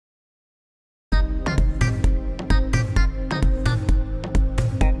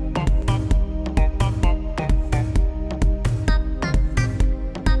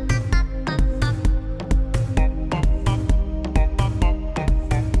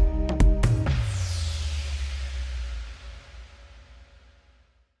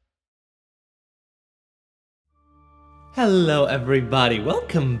Hello everybody,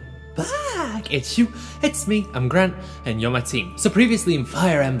 welcome back! It's me, I'm Grant, and you're my team. So previously in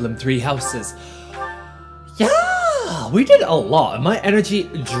Fire Emblem Three Houses, yeah, we did a lot and my energy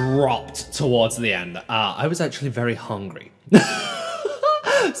dropped towards the end. I was actually very hungry.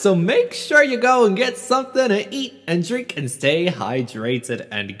 So make sure you go and get something to eat and drink and stay hydrated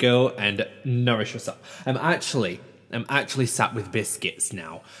and go and nourish yourself. I'm actually sat with biscuits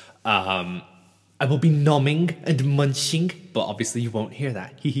now. I will be nomming and munching, but obviously you won't hear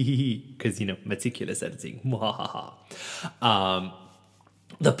that, because, you know, meticulous editing.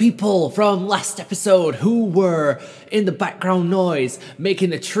 The people from last episode who were in the background noise making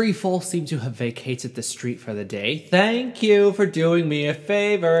the tree fall seem to have vacated the street for the day. Thank you for doing me a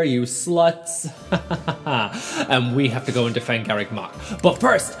favor, you sluts. And we have to go and defend Garrick Mark. But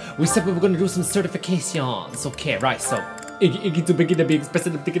first, we said we were going to do some certifications. Okay, right, so to begin to be expressed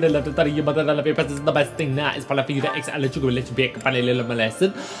in particular love to study your mother love your presence. The best thing that is probably for you to exit a little bit of my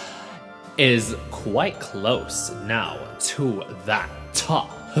lesson is quite close now to that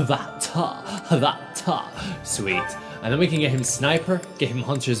sweet. And then we can get him sniper, get him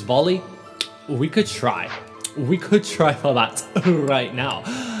hunter's volley. We could try for that right now.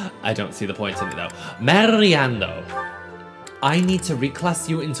 I don't see the point in it though. Mariando, I need to reclass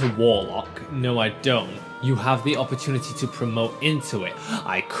you into warlock. No, I don't. You have the opportunity to promote into it.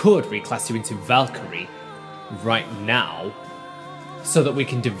 I could reclass you into Valkyrie right now so that we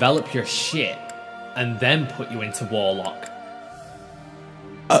can develop your shit and then put you into warlock.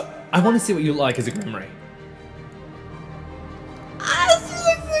 I want to see what you look like as a Grimray.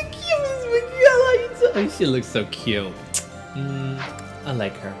 She looks so cute. I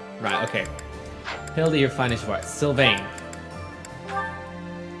like her. Right, okay. Hilda, your finest work. Sylvain.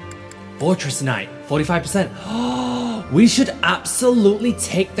 Fortress Knight, 45%. We should absolutely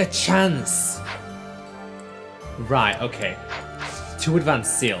take the chance. Right, okay. 2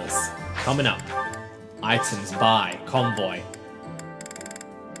 advanced seals. Coming up. Items by Convoy.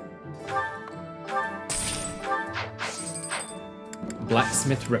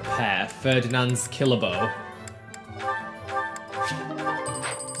 Blacksmith Repair, Ferdinand's Killabo.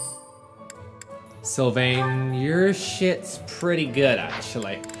 Sylvain, your shit's pretty good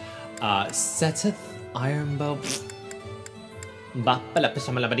actually. Seteth Ironbow.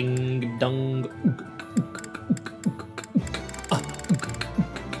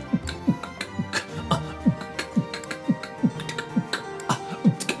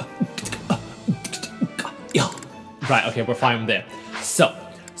 Right, okay, we're fine there. So,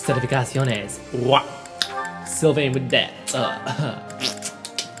 certificaciones. Sylvain with that.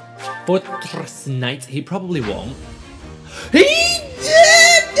 Fortress Knight, he probably won't. He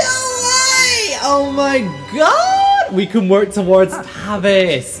did! No way! Oh my god! We can work towards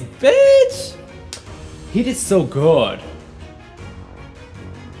Pavis, bitch! He did so good.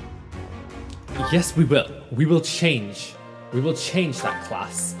 Yes, we will. We will change. We will change that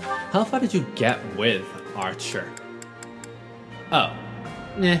class. How far did you get with Archer? Oh,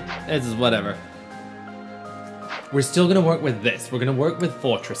 this is whatever. We're still gonna work with this. We're gonna work with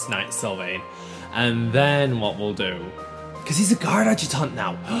Fortress Knight Sylvain. And then what we'll do, because he's a guard adjutant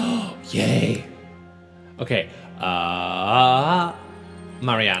now. Yay. Okay,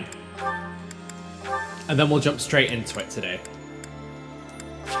 Marianne. And then we'll jump straight into it today.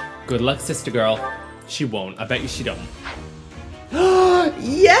 Good luck, sister girl. She won't, I bet you she don't.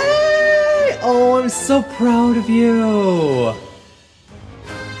 Yay! Oh, I'm so proud of you.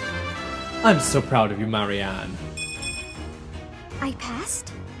 I'm so proud of you, Marianne. I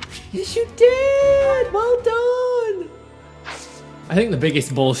passed? Yes, you did! Well done! I think the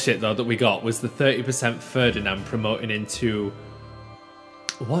biggest bullshit, though, that we got was the 30% Ferdinand promoting into...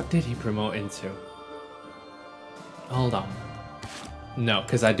 What did he promote into? Hold on. No,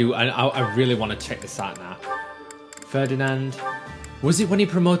 because I really want to check this out now. Ferdinand... Was it when he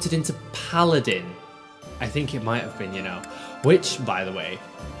promoted into Paladin? I think it might have been, you know. Which, by the way,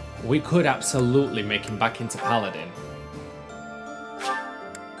 we could absolutely make him back into Paladin.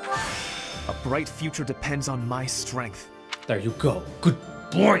 A bright future depends on my strength. There you go. Good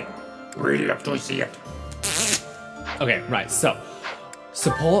boy. Really love to see it. Okay, right, so.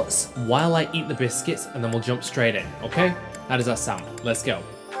 Supports while I eat the biscuits, and then we'll jump straight in, okay? How does that sound? Let's go.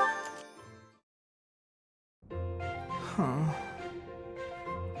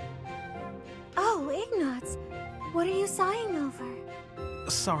 What are you sighing over?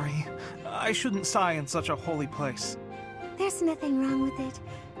 Sorry, I shouldn't sigh in such a holy place. There's nothing wrong with it.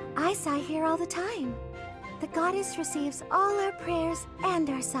 I sigh here all the time. The goddess receives all our prayers and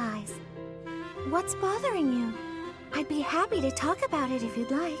our sighs. What's bothering you? I'd be happy to talk about it if you'd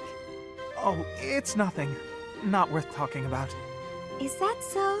like. Oh, it's nothing. not worth talking about. Is that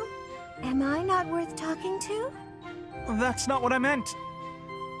so? Am I not worth talking to? That's not what I meant.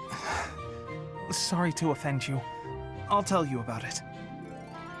 Sorry to offend you. I'll tell you about it.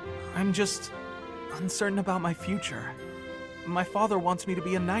 I'm just uncertain about my future. My father wants me to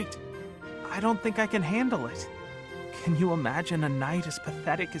be a knight. I don't think I can handle it. Can you imagine a knight as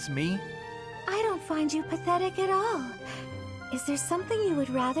pathetic as me? I don't find you pathetic at all. Is there something you would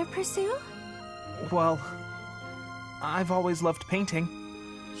rather pursue? Well, I've always loved painting.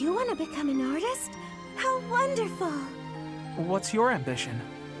 You want to become an artist? How wonderful! What's your ambition?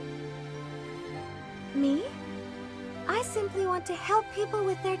 Me? I simply want to help people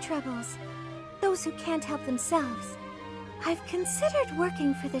with their troubles. Those who can't help themselves. I've considered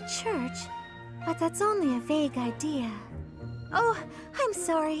working for the church, but that's only a vague idea. Oh, I'm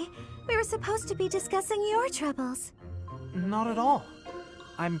sorry. We were supposed to be discussing your troubles. Not at all.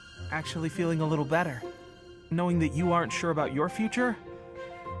 I'm actually feeling a little better. Knowing that you aren't sure about your future,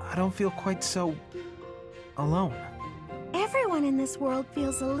 I don't feel quite so alone. Everyone in this world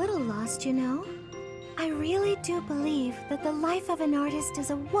feels a little lost, you know. I really do believe that the life of an artist is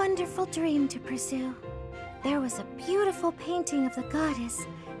a wonderful dream to pursue. There was a beautiful painting of the goddess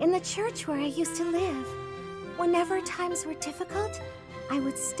in the church where I used to live. Whenever times were difficult, I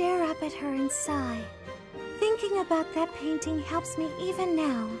would stare up at her and sigh. Thinking about that painting helps me even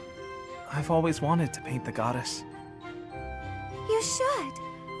now. I've always wanted to paint the goddess. You should.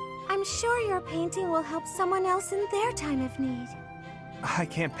 I'm sure your painting will help someone else in their time of need. I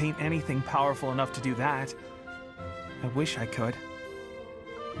can't paint anything powerful enough to do that. I wish I could.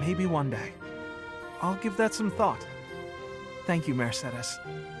 Maybe one day. I'll give that some thought. Thank you, Mercedes.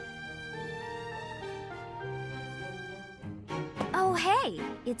 Oh, hey,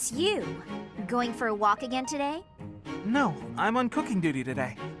 it's you. Going for a walk again today? No, I'm on cooking duty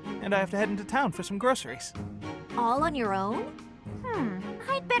today, and I have to head into town for some groceries. All on your own?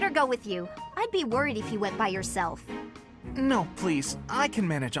 I'd better go with you. I'd be worried if you went by yourself. No, please, I can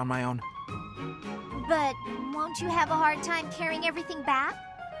manage on my own. But won't you have a hard time carrying everything back?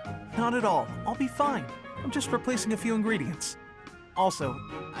 Not at all. I'll be fine. I'm just replacing a few ingredients. Also,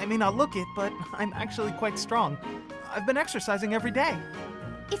 I may not look it, but I'm actually quite strong. I've been exercising every day.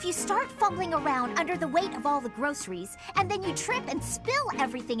 If you start fumbling around under the weight of all the groceries, and then you trip and spill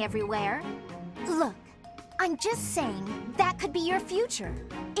everything everywhere... Look, I'm just saying that could be your future.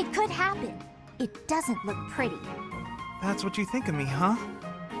 It could happen. It doesn't look pretty. That's what you think of me, huh?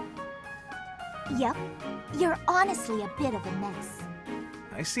 Yep. You're honestly a bit of a mess.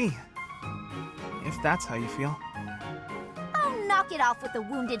 I see. If that's how you feel. Oh, knock it off with the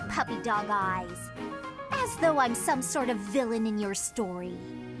wounded puppy dog eyes. As though I'm some sort of villain in your story.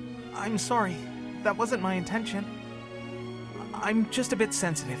 I'm sorry. That wasn't my intention. I'm just a bit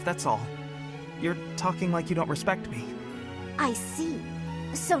sensitive, that's all. You're talking like you don't respect me. I see.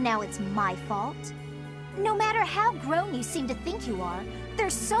 So now it's my fault? No matter how grown you seem to think you are,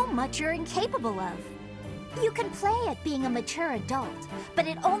 there's so much you're incapable of. You can play at being a mature adult, but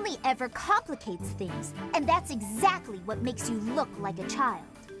it only ever complicates things, and that's exactly what makes you look like a child.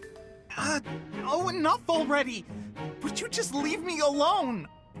 Oh, enough already! Would you just leave me alone?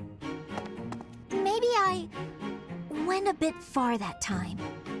 Maybe I went a bit far that time.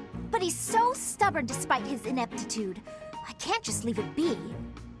 But he's so stubborn despite his ineptitude. I can't just leave it be.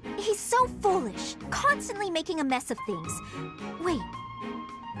 He's so foolish, constantly making a mess of things. Wait,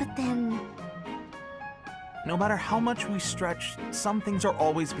 but then... No matter how much we stretch, some things are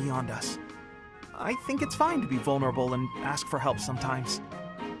always beyond us. I think it's fine to be vulnerable and ask for help sometimes.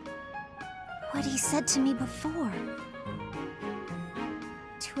 What he said to me before.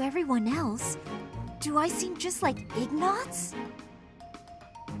 To everyone else, do I seem just like Ignatz?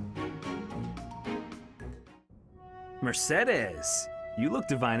 Mercedes, you look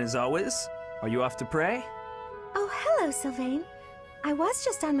divine as always. Are you off to pray? Oh, hello, Sylvain. I was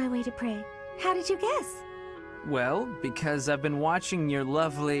just on my way to pray. How did you guess? Well, because I've been watching your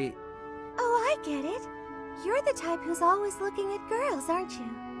lovely... Oh, I get it. You're the type who's always looking at girls, aren't you?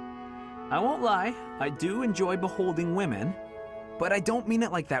 I won't lie, I do enjoy beholding women, but I don't mean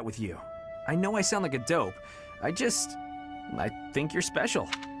it like that with you. I know I sound like a dope. I think you're special.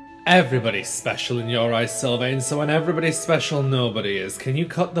 Everybody's special in your eyes, Sylvain, so when everybody's special, nobody is. Can you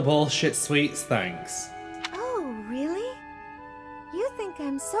cut the bullshit, sweets? Thanks. Oh, really? You think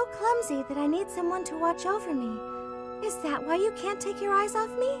I'm so clumsy that I need someone to watch over me. Is that why you can't take your eyes off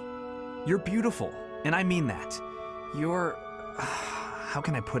me? You're beautiful, and I mean that. You're... how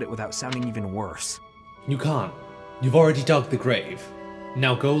can I put it without sounding even worse? You can't. You've already dug the grave.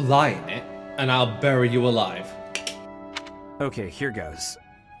 Now go lie in it, and I'll bury you alive. Okay, here goes.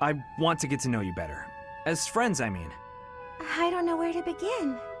 I want to get to know you better. As friends, I mean. I don't know where to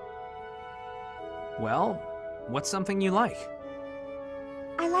begin. Well, what's something you like?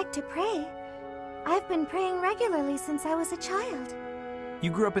 I like to pray. I've been praying regularly since I was a child. You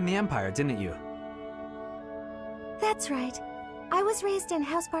grew up in the Empire, didn't you? That's right. I was raised in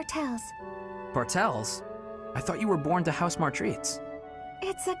House Bartels. Bartels? I thought you were born to House Martreats.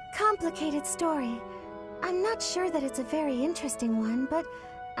 It's a complicated story. I'm not sure that it's a very interesting one, but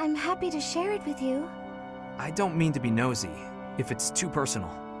I'm happy to share it with you. I don't mean to be nosy, if it's too personal.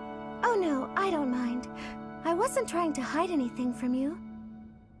 Oh no, I don't mind. I wasn't trying to hide anything from you.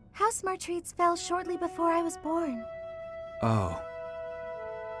 House Martreats fell shortly before I was born. Oh.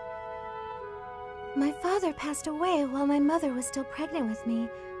 My father passed away while my mother was still pregnant with me,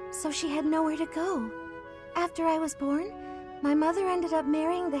 so she had nowhere to go. After I was born, my mother ended up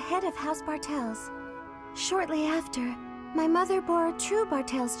marrying the head of House Bartels. Shortly after, my mother bore a true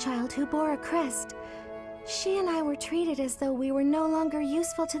Bartels child who bore a crest. She and I were treated as though we were no longer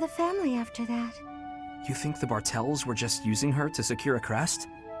useful to the family after that. You think the Bartels were just using her to secure a crest?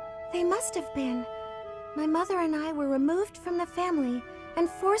 They must have been. My mother and I were removed from the family and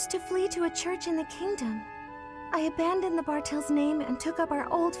forced to flee to a church in the kingdom. I abandoned the Bartels name and took up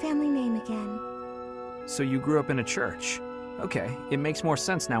our old family name again. So you grew up in a church. Okay, it makes more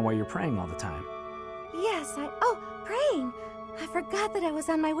sense now why you're praying all the time. Yes, praying! I forgot that I was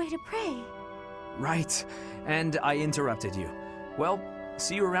on my way to pray. Right, and I interrupted you. Well,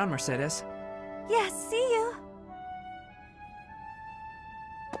 see you around, Mercedes. Yes, see you!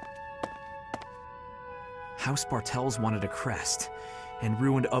 House Bartels wanted a crest, and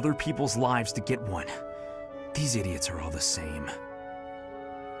ruined other people's lives to get one. These idiots are all the same.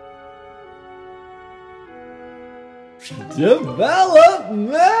 Development!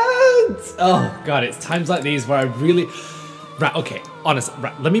 Oh god, it's times like these where I really... Right, okay, honestly,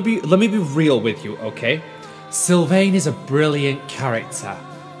 right, let me be real with you, okay? Sylvain is a brilliant character,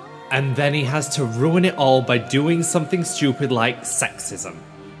 and then he has to ruin it all by doing something stupid like sexism.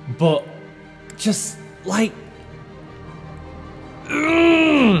 But just like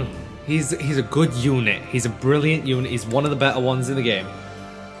he's a good unit. He's a brilliant unit. He's one of the better ones in the game.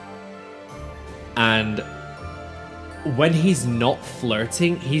 And when he's not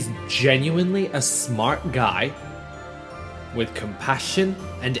flirting, he's genuinely a smart guy with compassion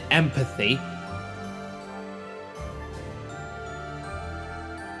and empathy.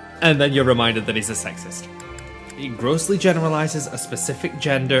 And then you're reminded that he's a sexist. He grossly generalizes a specific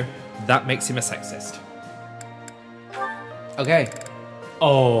gender. That makes him a sexist. Okay.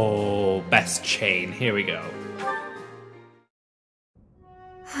 Oh, best chain. Here we go.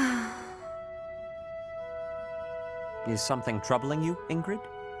 Is something troubling you, Ingrid?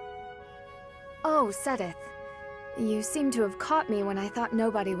 Oh, Sedith. You seem to have caught me when I thought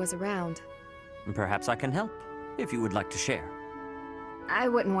nobody was around. Perhaps I can help, if you would like to share. I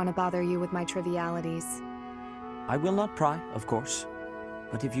wouldn't want to bother you with my trivialities. I will not pry, of course.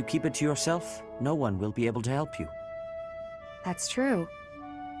 But if you keep it to yourself, no one will be able to help you. That's true.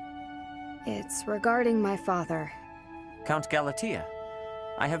 It's regarding my father. Count Galatea.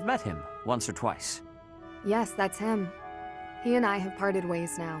 I have met him once or twice. Yes, that's him. He and I have parted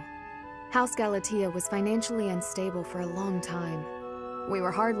ways now. House Galatea was financially unstable for a long time. We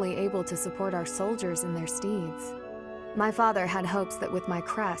were hardly able to support our soldiers and their steeds. My father had hopes that with my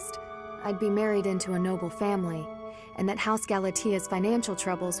crest, I'd be married into a noble family, and that House Galatea's financial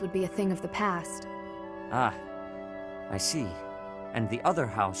troubles would be a thing of the past. Ah, I see. And the other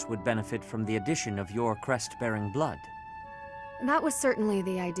house would benefit from the addition of your crest-bearing blood. That was certainly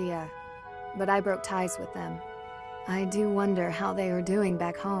the idea, but I broke ties with them. I do wonder how they are doing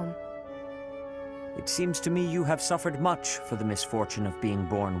back home. It seems to me you have suffered much for the misfortune of being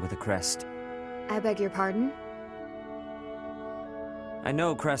born with a crest. I beg your pardon? I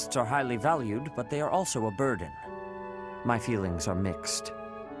know crests are highly valued, but they are also a burden. My feelings are mixed.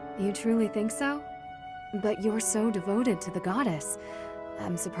 You truly think so? But you're so devoted to the goddess.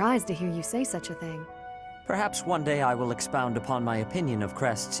 I'm surprised to hear you say such a thing. Perhaps one day I will expound upon my opinion of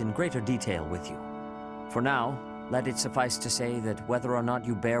crests in greater detail with you. For now, let it suffice to say that whether or not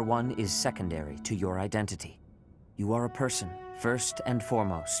you bear one is secondary to your identity. You are a person, first and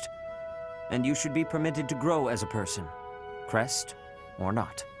foremost. And you should be permitted to grow as a person, crest or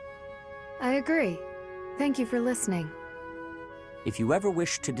not. I agree. Thank you for listening. If you ever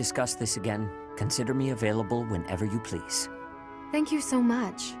wish to discuss this again, consider me available whenever you please. Thank you so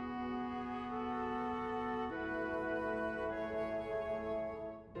much.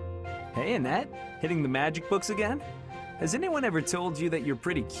 Hey, Annette. Hitting the magic books again? Has anyone ever told you that you're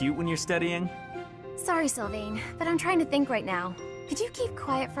pretty cute when you're studying? Sorry, Sylvain, but I'm trying to think right now. Could you keep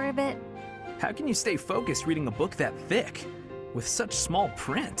quiet for a bit? How can you stay focused reading a book that thick? With such small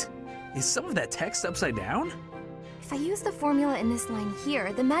print? Is some of that text upside down? If I use the formula in this line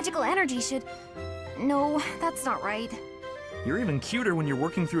here, the magical energy should... No, that's not right. You're even cuter when you're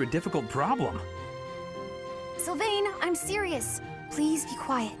working through a difficult problem. Sylvain, I'm serious. Please be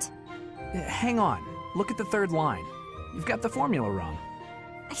quiet. Hang on. Look at the third line. You've got the formula wrong.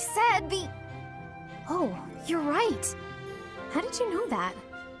 I said be... Oh, you're right. How did you know that?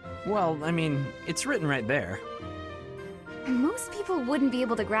 Well, I mean, it's written right there. Most people wouldn't be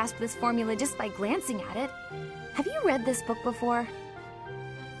able to grasp this formula just by glancing at it. Have you read this book before?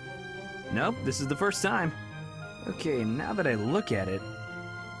 Nope, this is the first time. Okay, now that I look at it...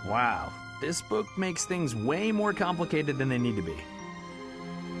 Wow, this book makes things way more complicated than they need to be.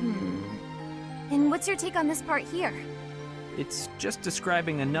 And what's your take on this part here? It's just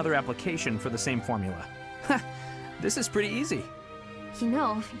describing another application for the same formula. Ha! This is pretty easy. You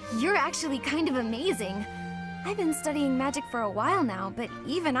know, you're actually kind of amazing. I've been studying magic for a while now, but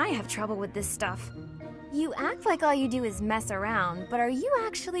even I have trouble with this stuff. You act like all you do is mess around, but are you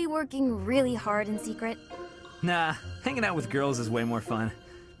actually working really hard in secret? Nah, hanging out with girls is way more fun.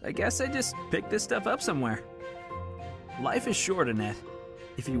 I guess I just picked this stuff up somewhere. Life is short, Annette.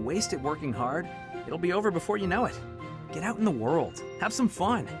 If you waste it working hard, it'll be over before you know it. Get out in the world. Have some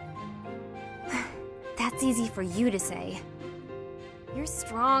fun. That's easy for you to say. You're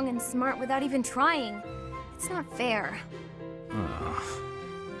strong and smart without even trying. It's not fair.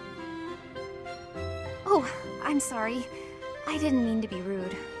 Oh, I'm sorry. I didn't mean to be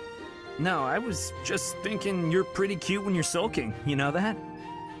rude. No, I was just thinking you're pretty cute when you're sulking. You know that?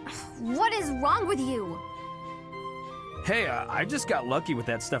 What is wrong with you? Hey, I just got lucky with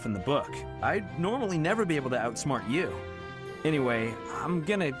that stuff in the book. I'd normally never be able to outsmart you. Anyway, I'm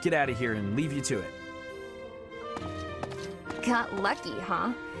gonna get out of here and leave you to it. Got lucky,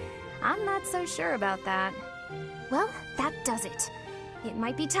 huh? I'm not so sure about that. Well, that does it. It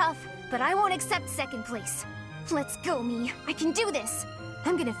might be tough, but I won't accept second place. Let's go, me. I can do this.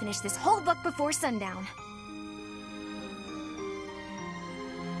 I'm gonna finish this whole book before sundown.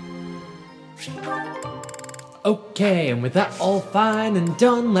 Okay, and with that all fine and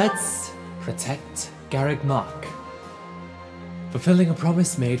done, let's protect Garreg Mach. Fulfilling a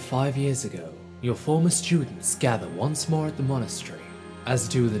promise made 5 years ago, your former students gather once more at the monastery, as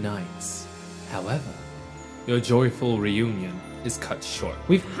do the knights. However, your joyful reunion is cut short.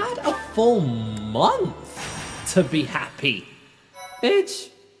 We've had a full month to be happy. Bitch.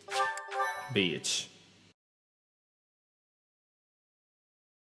 Bitch.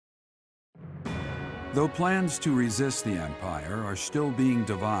 Though plans to resist the Empire are still being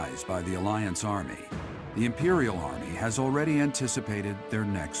devised by the Alliance Army, the Imperial Army has already anticipated their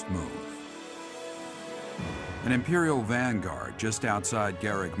next move. An Imperial vanguard just outside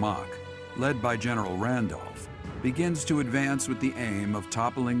Garreg Mach, led by General Randolph, begins to advance with the aim of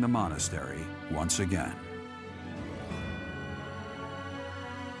toppling the monastery once again.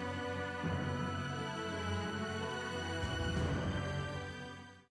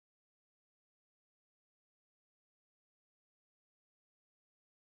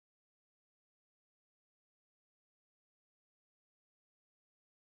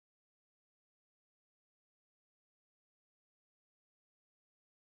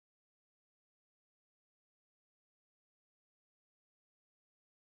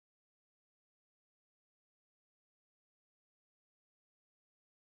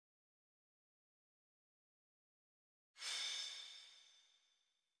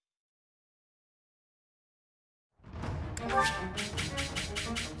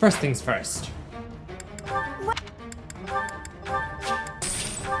 First things first.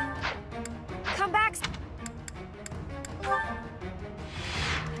 Come back!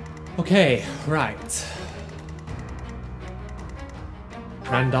 Okay, right.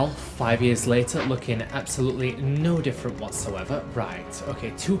 Randolph, 5 years later, looking absolutely no different whatsoever. Right,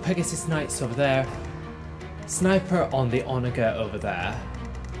 okay, 2 Pegasus Knights over there. Sniper on the Onaga over there.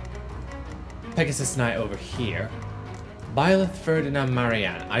 Pegasus Knight over here. Byleth, Ferdinand,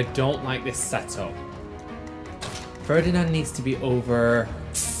 Marianne. I don't like this setup. Ferdinand needs to be over...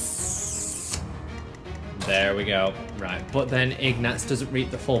 There we go. Right, but then Ignatz doesn't reap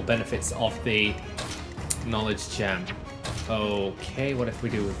the full benefits of the knowledge gem. Okay, what if we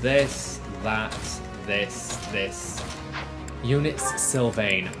do this, that, this. Units,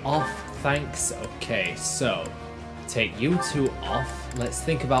 Sylvain, off, thanks. Okay, so take you 2 off. Let's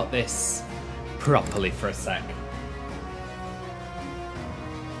think about this properly for a sec.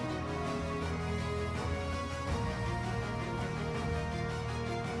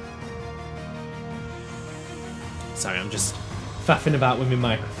 Sorry, I'm just Faffing about with my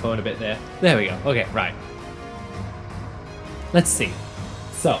microphone a bit there. There we go. Okay, right. Let's see.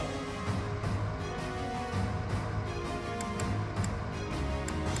 So.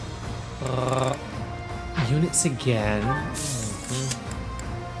 Units again.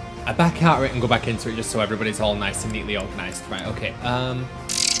 I back out of it and go back into it just so everybody's all nice and neatly organized. Right, okay.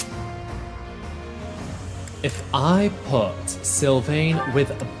 If I put Sylvain with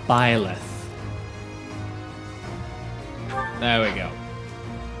Byleth. There we go.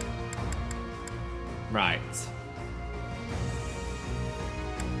 Right.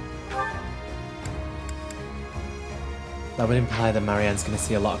 That would imply that Marianne's going to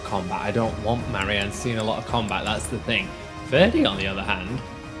see a lot of combat. I don't want Marianne seeing a lot of combat, that's the thing. Verdi, on the other hand,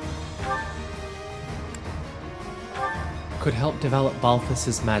 could help develop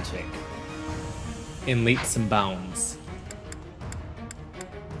Balthus's magic in leaps and bounds.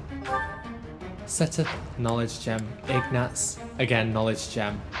 Seteth, knowledge gem. Ignatz, again, knowledge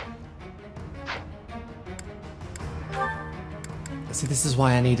gem. See, this is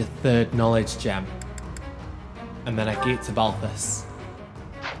why I need a third knowledge gem. And then I get it to Balthus.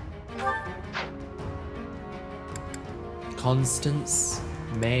 Constance,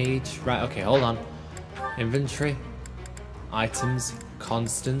 mage, right, okay, hold on. Inventory, items,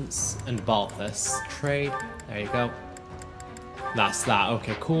 Constance, and Balthus. Trade, there you go. That's that,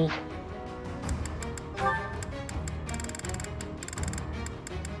 okay, cool.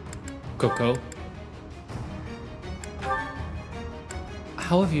 Coco.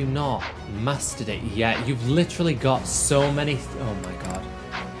 How have you not mastered it yet? You've literally got so many... Oh my god.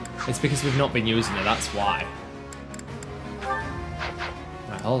 It's because we've not been using it, that's why.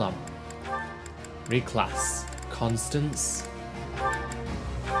 Right, hold on. Reclass. Constance.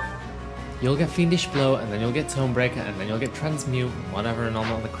 You'll get Fiendish Blow, and then you'll get Tonebreaker, and then you'll get Transmute, whatever and all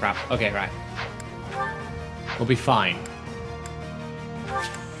that other crap. Okay, right. We'll be fine.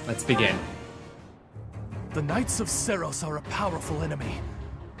 Let's begin. The Knights of Seros are a powerful enemy,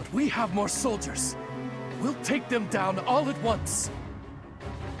 but we have more soldiers. We'll take them down all at once.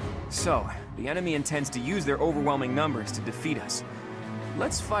 So, the enemy intends to use their overwhelming numbers to defeat us.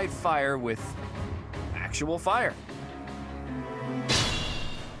 Let's fight fire with actual fire.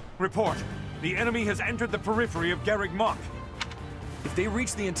 Report. The enemy has entered the periphery of Garreg Mach. If they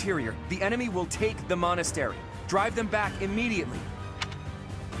reach the interior, the enemy will take the monastery. Drive them back immediately.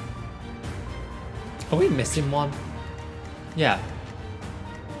 Are we missing one? Yeah.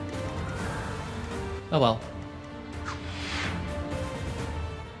 Oh well.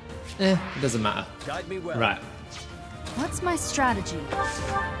 It doesn't matter. Guide me well. Right. What's my strategy?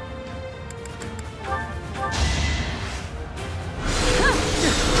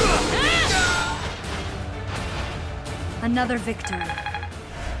 Another victory.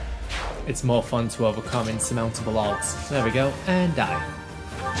 It's more fun to overcome insurmountable odds. There we go, and die.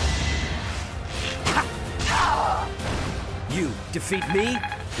 You defeat me?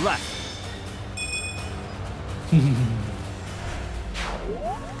 Left.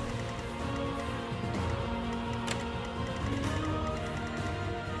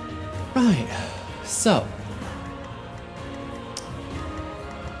 Right, so.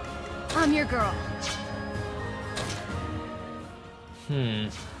 I'm your girl.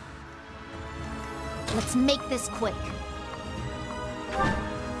 Let's make this quick.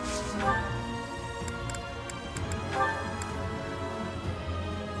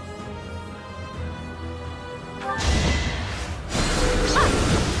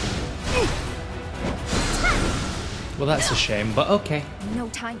 Well, that's a shame, but okay. No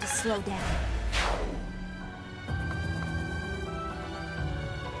time to slow down.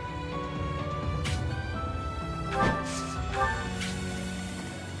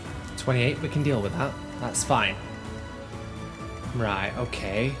 $28, we can deal with that. That's fine. Right,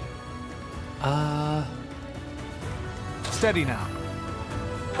 okay. Steady now.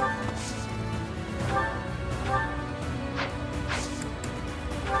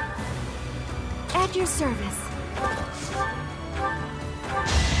 At your service.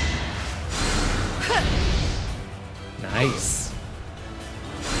 Nice.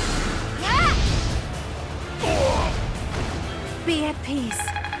 Be at peace.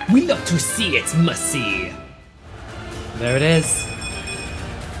 We love to see it, Mussy. There it is.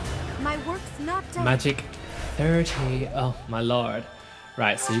 My work's not done. Magic 30. Oh, my lord.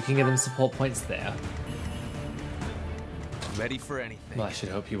 Right, so you can give them support points there. Ready for anything. Well, I should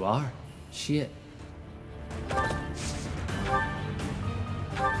hope you are. Shit.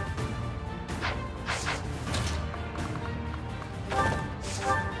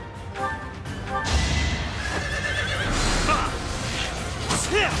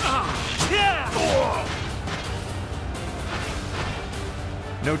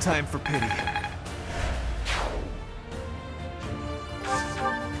 No time for pity.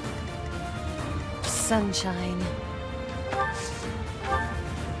 Sunshine.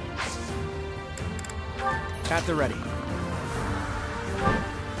 At the ready.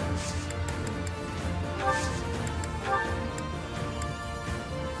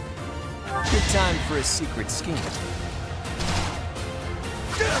 Good time for a secret scheme.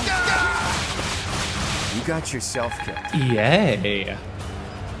 You got yourself killed. Yay.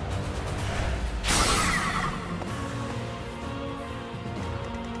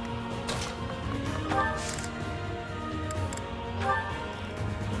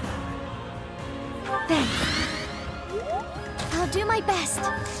 I'll do my best.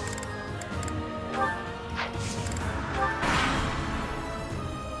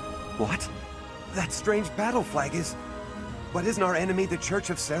 What? That strange battle flag is... But isn't our enemy the Church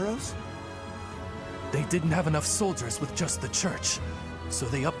of Seros? They didn't have enough soldiers with just the church, so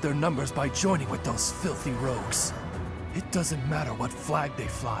they upped their numbers by joining with those filthy rogues. It doesn't matter what flag they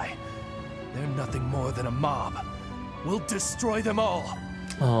fly. They're nothing more than a mob. We'll destroy them all.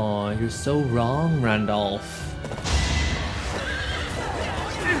 Oh, you're so wrong, Randolph.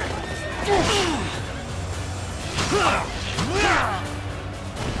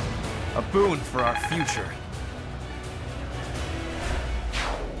 A boon for our future.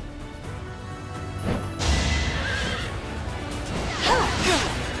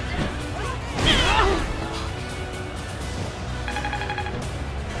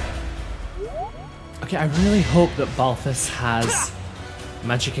 Okay, I really hope that Balthus has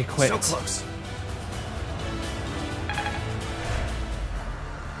magic equipped. So close.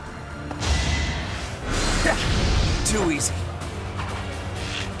 Too easy.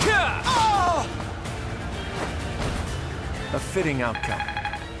 A fitting outcome.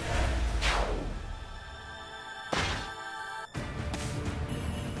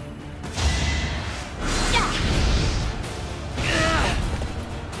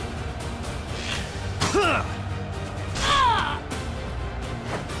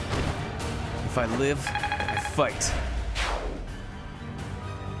 If I live, I fight.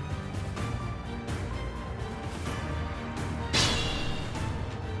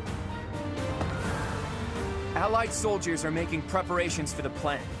 Allied soldiers are making preparations for the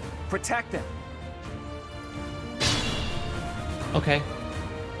plan. Protect them. Okay.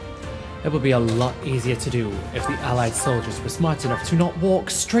 It would be a lot easier to do if the Allied soldiers were smart enough to not walk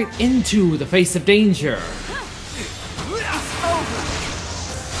straight into the face of danger.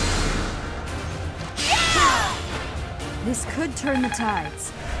 This could turn the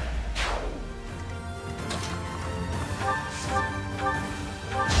tides.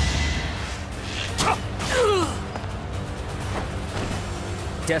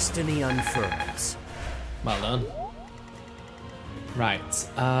 Destiny unfurls. Well done. Right,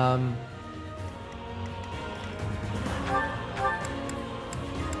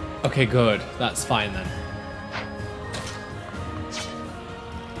 okay, good. That's fine then.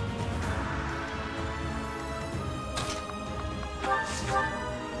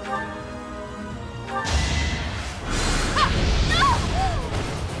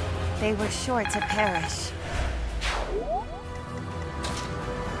 They were sure to perish.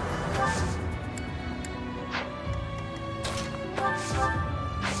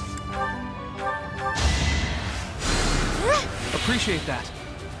 Appreciate that.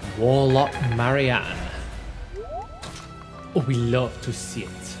 Warlock Marianne. Oh, we love to see it.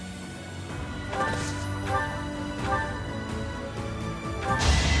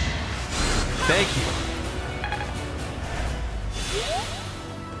 Thank you.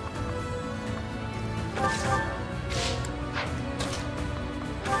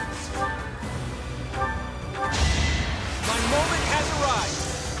 My moment has arrived.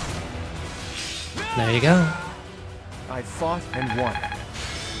 There you go. I fought and won.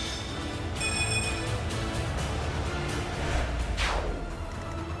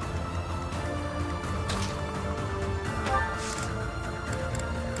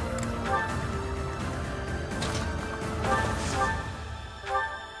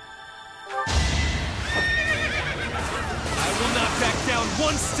 I will not back down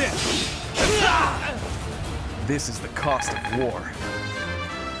one step. This is the cost of war.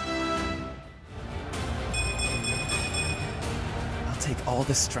 Take all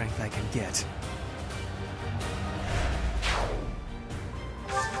the strength I can get.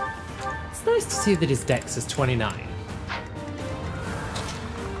 It's nice to see that his dex is 29.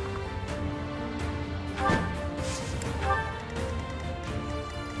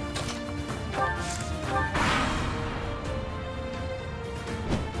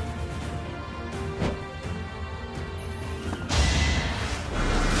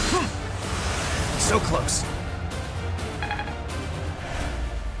 So close.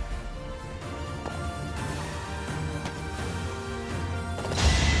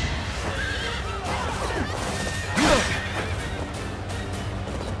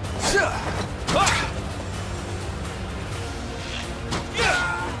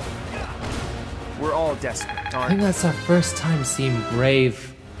 We're all desperate, I aren't think we? that's our first time seeing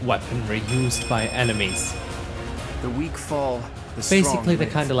brave weaponry used by enemies. The weak fall, the strong Basically, they're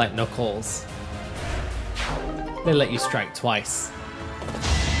live. kind of like Knuckles. They let you strike twice.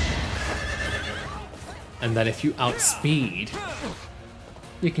 And then if you outspeed,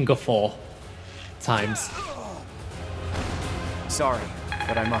 you can go 4 times. Sorry,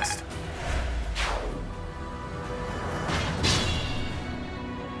 but I must.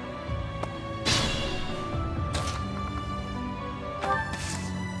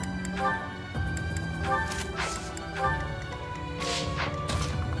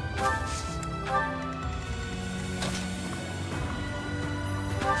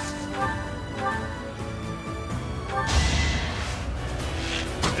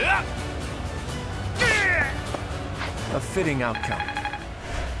 A fitting outcome.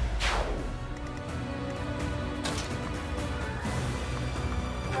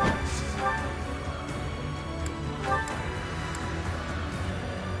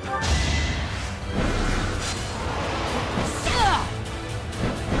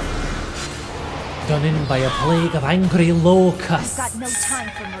 Done in by a plague of angry locusts. I've got no time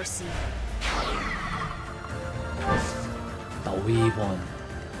for mercy. The wee one.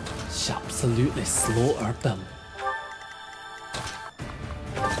 She absolutely slaughtered them.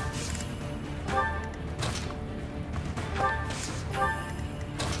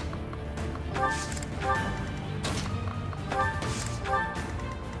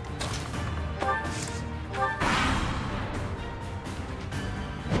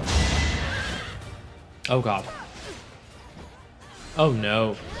 Oh god. Oh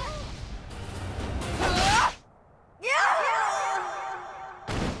no.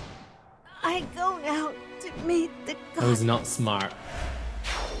 I go now to meet the That was not smart.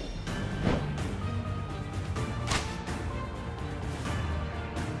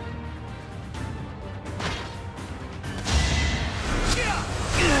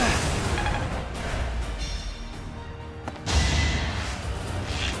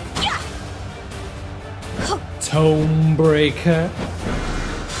 Tomebreaker.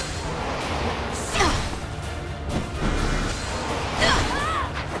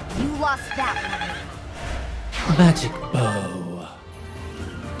 You lost that one. Magic bow.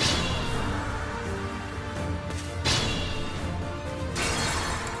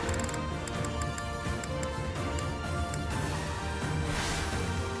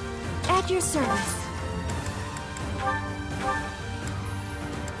 At your service.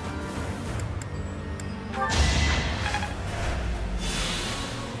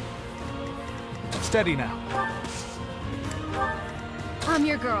 Steady now. I'm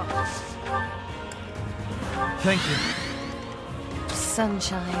your girl. Thank you.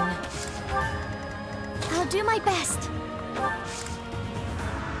 Sunshine. I'll do my best.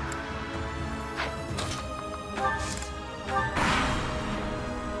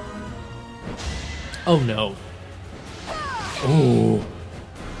 Oh no. Ooh.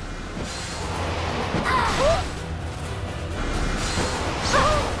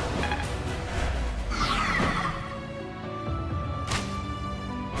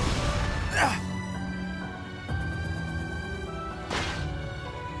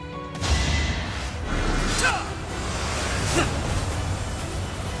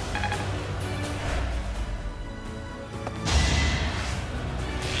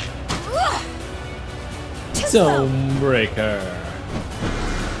 Stonebreaker.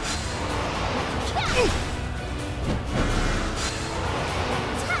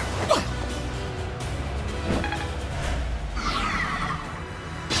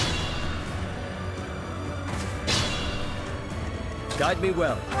 Guide me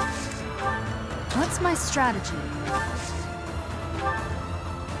well. What's my strategy?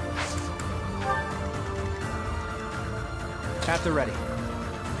 At the ready.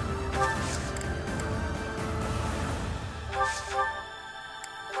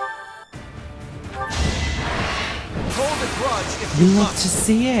 Hold a grudge if You you love must. to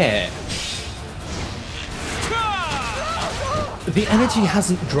see it. The energy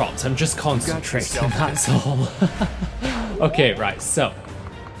hasn't dropped, I'm just concentrating, that's all. Okay, right, so.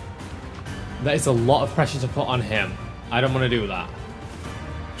 That is a lot of pressure to put on him. I don't want to do that.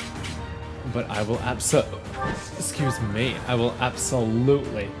 But I will excuse me, I will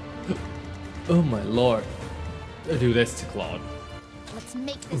absolutely, oh my lord, do this to Claude. Let's Let's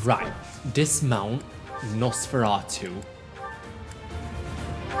make this Right. quick. Dismount Nosferatu.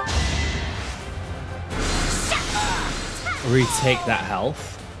 Retake that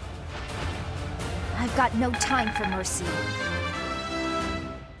health. I've got no time for mercy.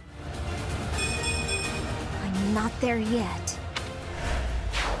 I'm not there yet.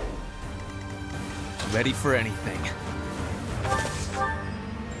 Ready for anything.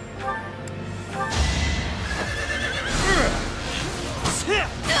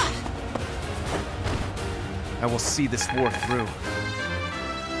 I will see this war through.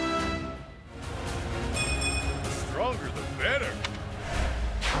 Stronger the better.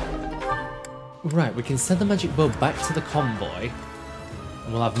 Right, we can send the magic bow back to the convoy.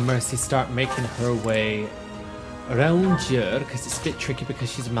 And we'll have Mercy start making her way around here, because it's a bit tricky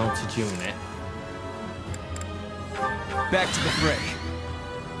because she's a mounted unit. Back to the fray.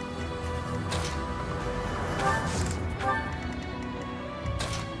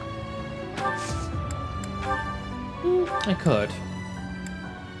 I could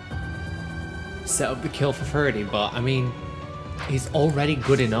set up the kill for 30, but I mean, he's already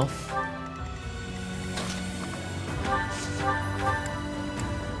good enough.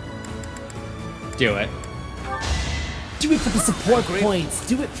 Do it. Do it for the support points.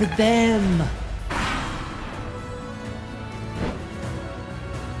 Do it for them.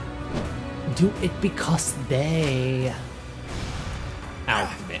 Do it because they.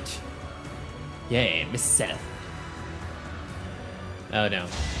 Ow, bitch. Yay, Miss Seth. Oh no.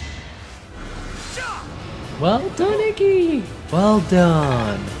 Well done, Iggy! Well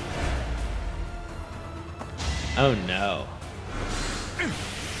done. Oh no.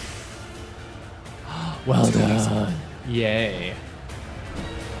 Well done. Yay.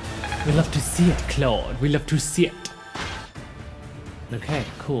 We love to see it, Claude. We love to see it. Okay,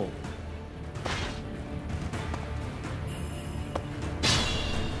 cool.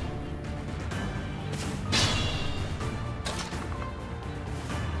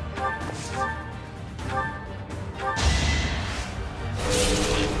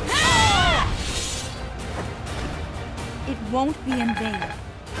 It won't be in vain.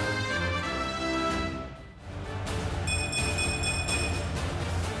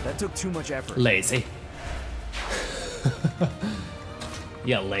 That took too much effort. Lazy.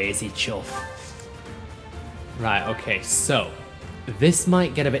 You lazy chuff. Right, okay, so this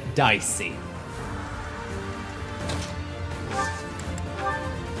might get a bit dicey.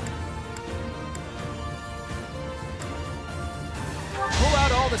 Pull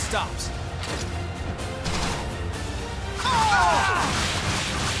out all the stops.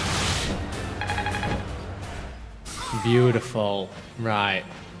 Beautiful. Right.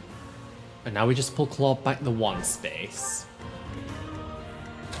 And now we just pull Claude back the one space.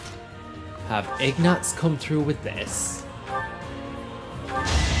 Have Ignatz come through with this.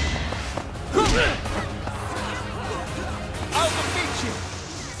 I'll defeat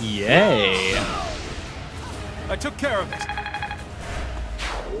you. Yay! I took care of it.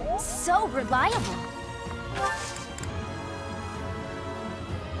 So reliable.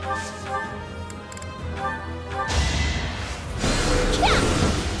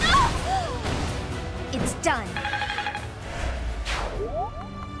 It's done.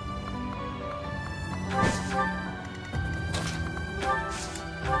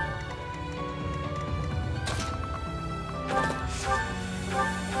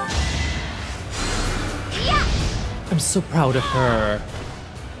 I'm so proud of her.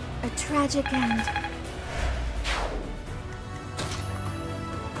 A tragic end.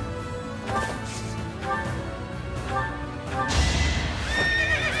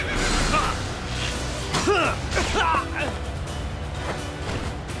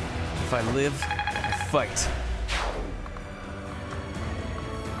 If I live, I fight.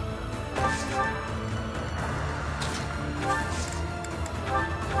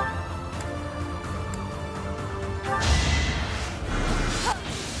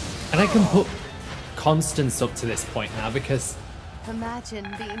 And I can put Constance up to this point now because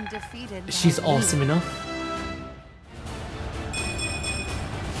Imagine being defeated. she's by me. awesome enough.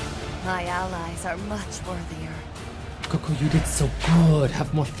 My allies are much worthier. Coco, you did so good.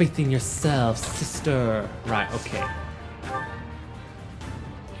 Have more faith in yourself, sister. Right, okay.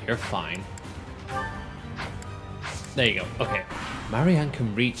 You're fine. There you go. Okay. Marianne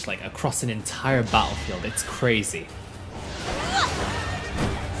can reach like across an entire battlefield. It's crazy.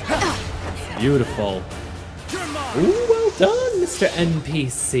 Beautiful. Ooh, well done, Mr.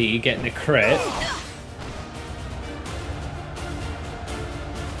 NPC, getting a crit.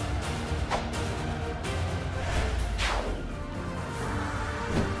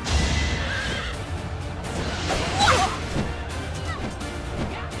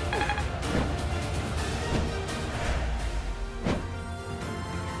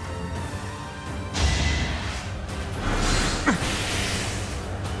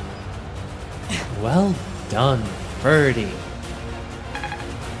 Well done, Birdie.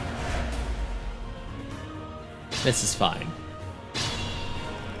 This is fine.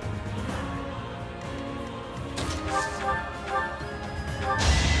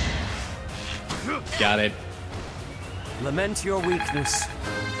 Got it. Lament your weakness.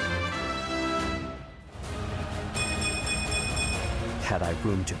 Had I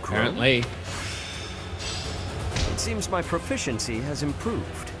room to grow? Apparently. It seems my proficiency has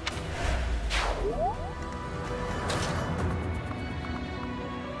improved.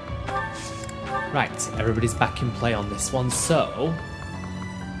 Right, everybody's back in play on this one, so...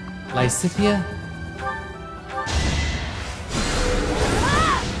 Lysithia?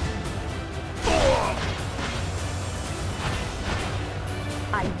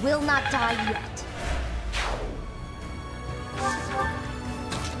 I will not die yet.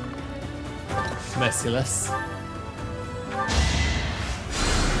 Merciless.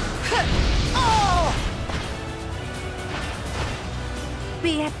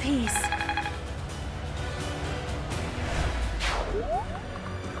 Be at peace.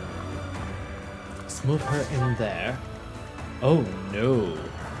 Let's move her in there. Oh no,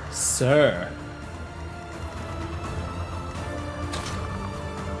 sir.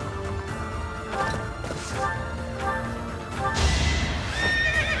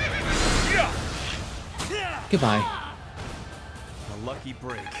 Goodbye. A lucky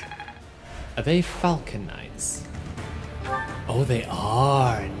break. Are they Falcon Knights? Oh, they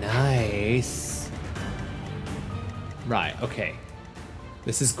are. Nice. Right, okay.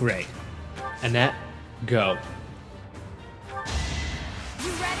 This is great. Annette, go.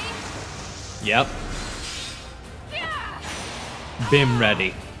 You ready? Yep. Bim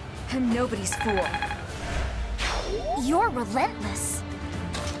ready. I'm nobody's fool. You're relentless.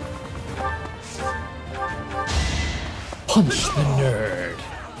 Punch the nerd.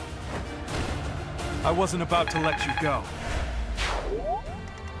 I wasn't about to let you go.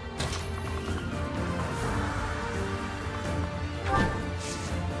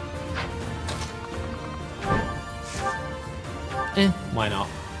 Why not?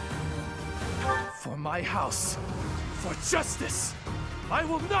 For my house, for justice, I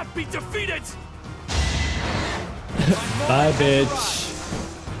will not be defeated! Bye, bitch.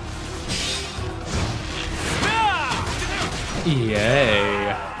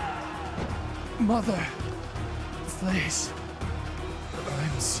 Yay. Mother, please,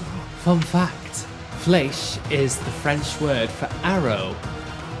 I'm so... Fun fact, flèche is the French word for arrow,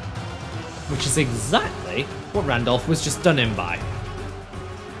 which is exactly what Randolph was just done in by.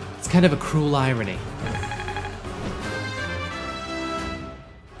 It's kind of a cruel irony.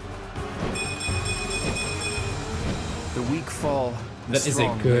 The weak fall. That is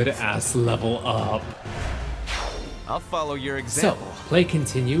a good ass level up. I'll follow your So, example. play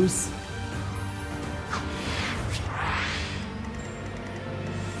continues.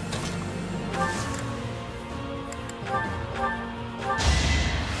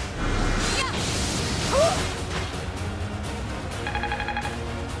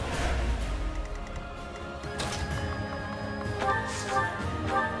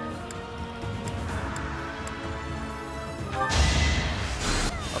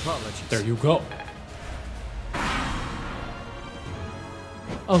 Apologies. There you go.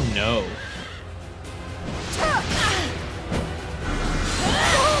 Oh no.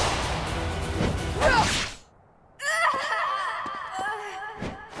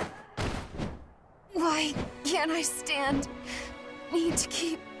 Why can't I stand? Need to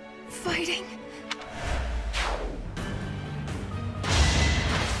keep fighting.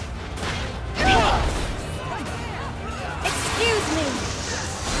 Excuse me.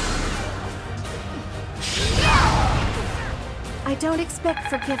 I don't expect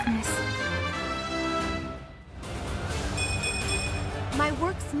forgiveness. My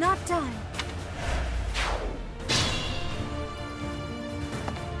work's not done.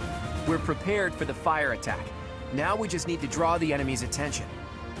 We're prepared for the fire attack. Now we just need to draw the enemy's attention.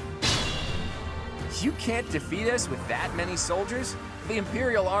 You can't defeat us with that many soldiers? The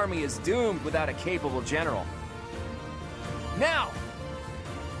Imperial Army is doomed without a capable general. Now!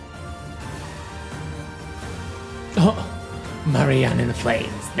 Oh, Marianne in the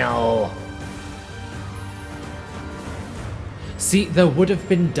flames, no. See, there would have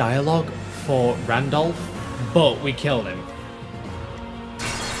been dialogue for Randolph, but we killed him.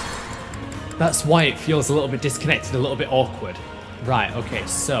 That's why it feels a little bit disconnected, a little bit awkward. Right, okay,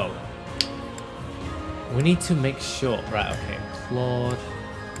 so we need to make sure. Right, okay, Claude.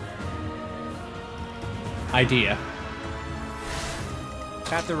 Idea.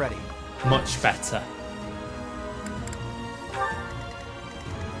 At the ready. Much better.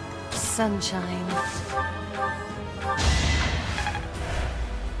 sunshine.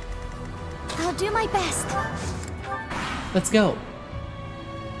 I'll do my best. Let's go.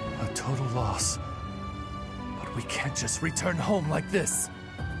 A total loss. But we can't just return home like this.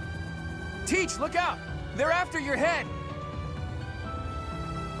 Teach, look out! They're after your head!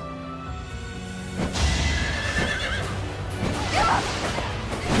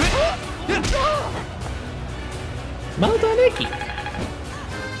 Well done, Iggy.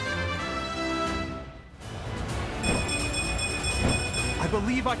 I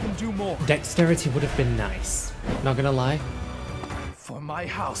believe I can do more. Dexterity would have been nice. Not gonna lie. For my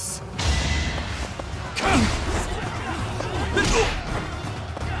house.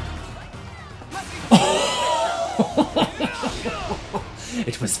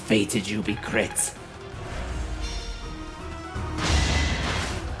 It was fated you be crit.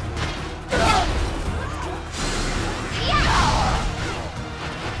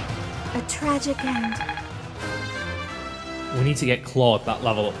 A tragic end. We need to get Claude that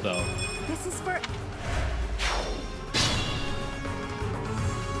level up though. This is for...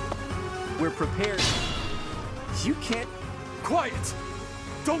 We're prepared. You can't... Quiet!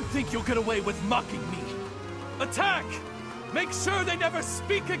 Don't think you'll get away with mocking me. Attack! Make sure they never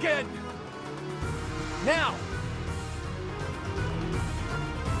speak again! Now!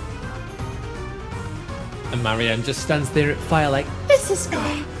 And Marianne just stands there at fire like, this is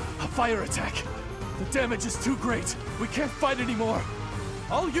fine. A fire attack! The damage is too great. We can't fight anymore.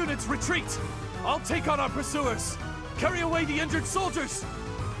 All units retreat! I'll take on our pursuers. Carry away the injured soldiers!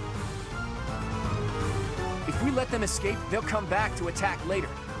 If we let them escape, they'll come back to attack later.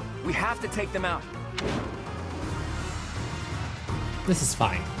 We have to take them out. This is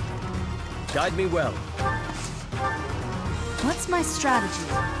fine. Guide me well. What's my strategy?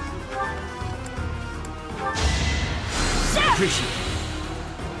 Appreciate it.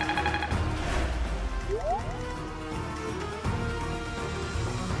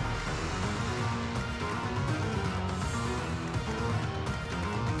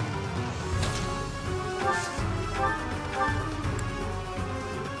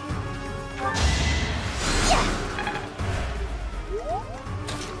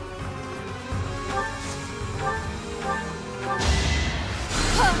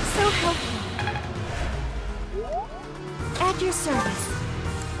 So helpful. At your service.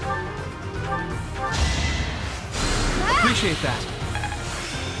 Appreciate that.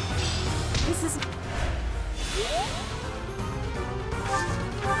 This is...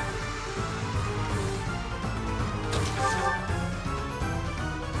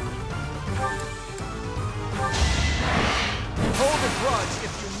 Hold a grudge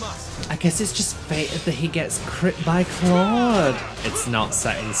if you must. I guess it's just fated that he gets crit by Claude. It's not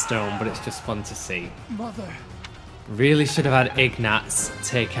set in stone, but it's just fun to see. Mother. Really should have had Ignatz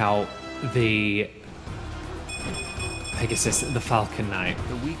take out the Pegasus, the Falcon Knight.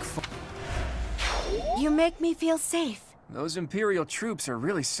 The weak You make me feel safe. Those Imperial troops are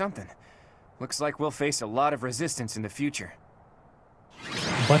really something. Looks like we'll face a lot of resistance in the future.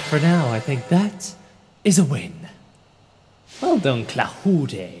 But for now, I think that is a win. Well done,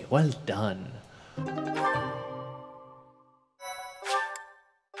 Claude. Well done.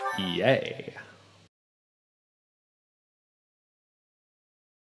 Yay.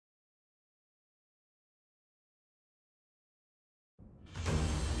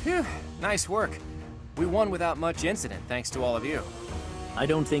 Phew, nice work. We won without much incident, thanks to all of you. I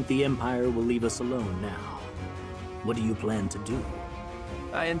don't think the Empire will leave us alone now. What do you plan to do?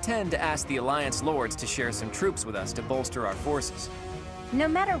 I intend to ask the Alliance Lords to share some troops with us to bolster our forces. No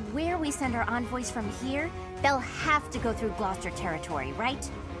matter where we send our envoys from here, they'll have to go through Gloucester territory,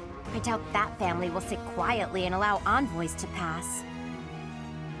 right? I doubt that family will sit quietly and allow envoys to pass.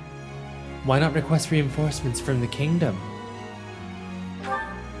 Why not request reinforcements from the kingdom?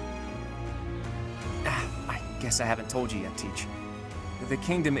 I guess I haven't told you yet, Teach. The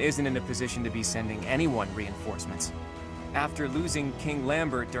kingdom isn't in a position to be sending anyone reinforcements. After losing King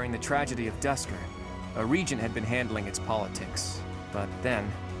Lambert during the tragedy of Dusker, a regent had been handling its politics. But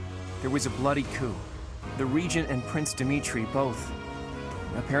then, there was a bloody coup. The regent and Prince Dimitri both.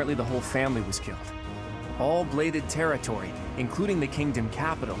 Apparently the whole family was killed. All bladed territory, including the kingdom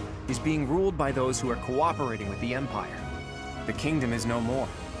capital, is being ruled by those who are cooperating with the Empire. The kingdom is no more.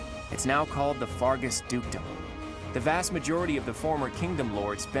 It's now called the Fargus Dukedom. The vast majority of the former kingdom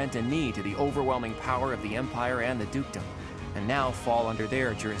lords bent a knee to the overwhelming power of the Empire and the Dukedom, and now fall under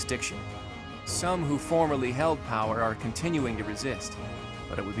their jurisdiction. Some who formerly held power are continuing to resist,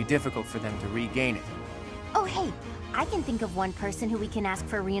 but it would be difficult for them to regain it. Oh hey, I can think of one person who we can ask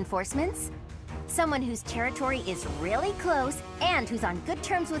for reinforcements. Someone whose territory is really close and who's on good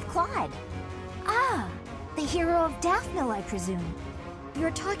terms with Claude. Ah, the hero of Daphne, I presume.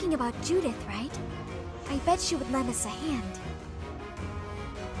 You're talking about Judith, right? I bet she would lend us a hand.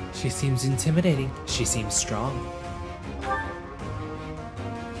 She seems intimidating. She seems strong.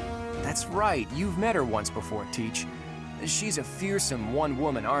 That's right, you've met her once before, Teach. She's a fearsome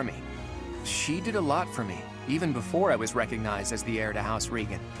one-woman army. She did a lot for me, even before I was recognized as the heir to House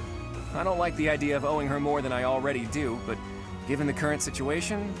Regan. I don't like the idea of owing her more than I already do, but given the current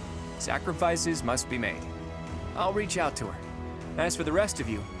situation, sacrifices must be made. I'll reach out to her. As for the rest of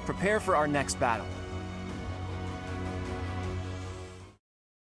you, prepare for our next battle.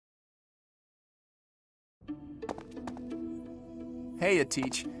 Hey,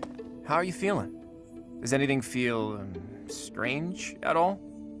 Teach. How are you feeling? Does anything feel strange at all?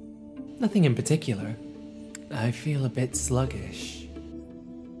 Nothing in particular. I feel a bit sluggish.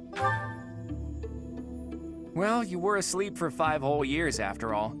 Well, you were asleep for 5 whole years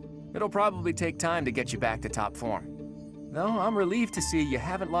after all. It'll probably take time to get you back to top form. Though I'm relieved to see you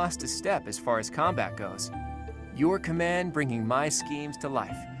haven't lost a step as far as combat goes. Your command bringing my schemes to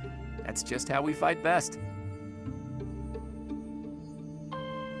life. That's just how we fight best.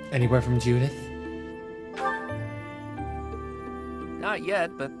 Any word from Judith? Not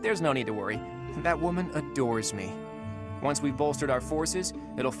yet, but there's no need to worry. That woman adores me. Once we've bolstered our forces,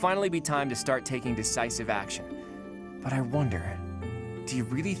 it'll finally be time to start taking decisive action. But I wonder, do you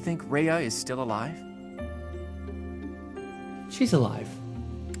really think Rhea is still alive? She's alive.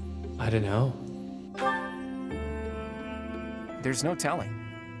 I don't know. There's no telling,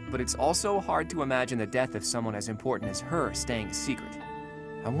 but it's also hard to imagine the death of someone as important as her staying a secret.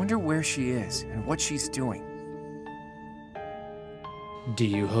 I wonder where she is and what she's doing. Do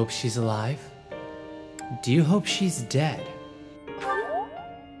you hope she's alive? Do you hope she's dead?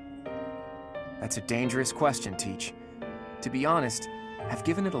 That's a dangerous question, Teach. To be honest, I've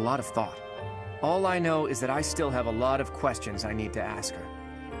given it a lot of thought. All I know is that I still have a lot of questions I need to ask her.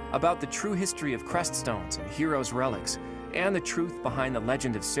 About the true history of Creststones and Heroes Relics, and the truth behind the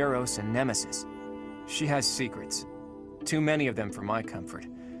legend of Seros and Nemesis. She has secrets. Too many of them for my comfort.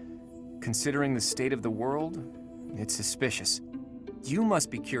 Considering the state of the world, it's suspicious. You must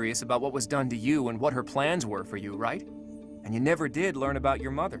be curious about what was done to you and what her plans were for you, right? And you never did learn about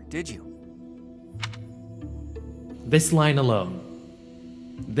your mother, did you? This line alone.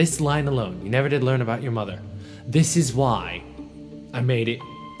 This line alone. You never did learn about your mother. This is why I made it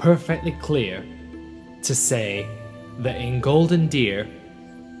perfectly clear to say that in Golden Deer,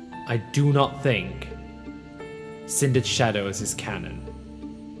 I do not think Cindered Shadows is canon.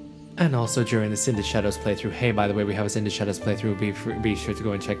 And also during the Cindered Shadows playthrough, hey, by the way, we have a Cindered Shadows playthrough, be sure to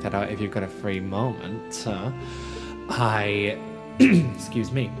go and check that out if you've got a free moment.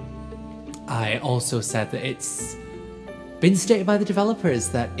 Excuse me. I also said that it's been stated by the developers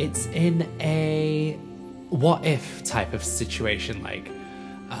that it's in a what-if type of situation, like,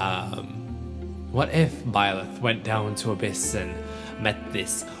 what if Byleth went down to Abyss and met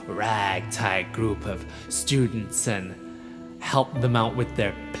this ragtag group of students and helped them out with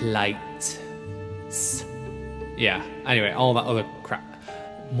their plight? Yeah, anyway, all that other crap.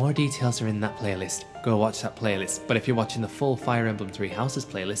 More details are in that playlist. Go watch that playlist. But if you're watching the full Fire Emblem Three Houses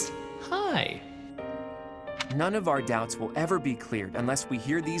playlist, hi! None of our doubts will ever be cleared unless we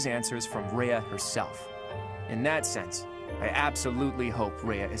hear these answers from Rhea herself. In that sense, I absolutely hope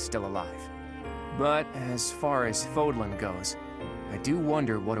Rhea is still alive. But as far as Fódlan goes, I do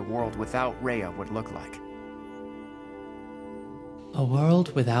wonder what a world without Rhea would look like. A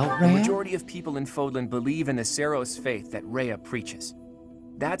world without Rhea? The majority of people in Fódlan believe in the Seros faith that Rhea preaches.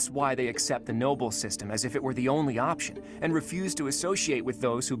 That's why they accept the noble system as if it were the only option, and refuse to associate with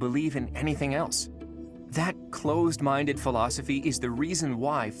those who believe in anything else. That closed-minded philosophy is the reason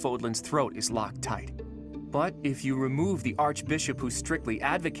why Fódlan's throat is locked tight. But if you remove the Archbishop who strictly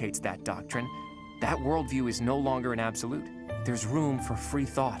advocates that doctrine, that worldview is no longer an absolute. There's room for free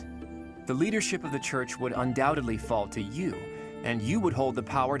thought. The leadership of the Church would undoubtedly fall to you, and you would hold the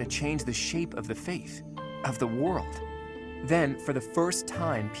power to change the shape of the faith, of the world. Then, for the first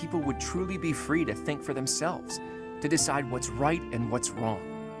time, people would truly be free to think for themselves, to decide what's right and what's wrong.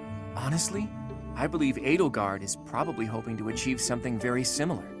 Honestly, I believe Edelgard is probably hoping to achieve something very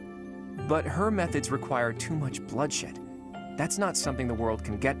similar. But her methods require too much bloodshed. That's not something the world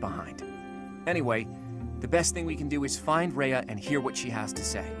can get behind. Anyway, the best thing we can do is find Rhea and hear what she has to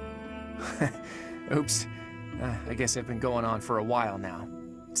say. Oops. I guess I've been going on for a while now.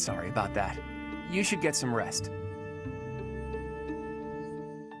 Sorry about that. You should get some rest.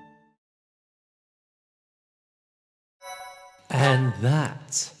 And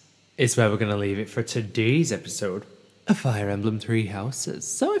that is where we're going to leave it for today's episode of Fire Emblem Three Houses.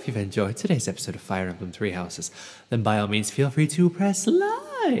 So if you've enjoyed today's episode of Fire Emblem Three Houses, then by all means feel free to press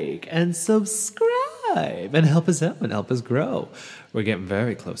like and subscribe and help us out and help us grow. We're getting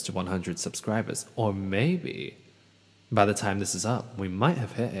very close to 100 subscribers, or maybe by the time this is up, we might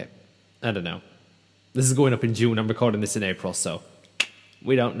have hit it. I don't know. This is going up in June. I'm recording this in April, so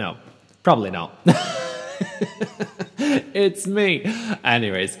we don't know. Probably not. It's me.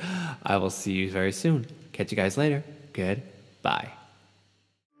 Anyways, I will see you very soon. Catch you guys later. Goodbye.